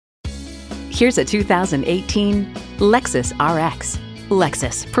Here's a 2018 Lexus RX.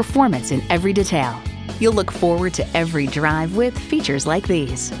 Lexus, performance in every detail. You'll look forward to every drive with features like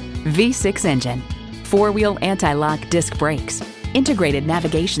these: V6 engine, four-wheel anti-lock disc brakes, integrated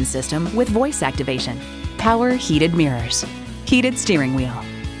navigation system with voice activation, power heated mirrors, heated steering wheel,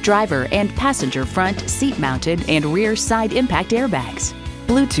 driver and passenger front seat-mounted and rear side impact airbags,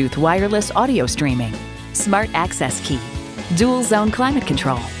 Bluetooth wireless audio streaming, smart access key, dual zone climate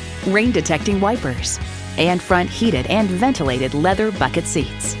control, rain detecting wipers, and front heated and ventilated leather bucket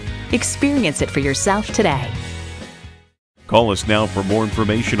seats. Experience it for yourself today. Call us now for more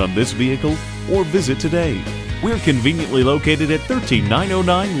information on this vehicle or visit today. We're conveniently located at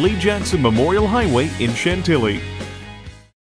 13909 Lee Jackson Memorial Highway in Chantilly.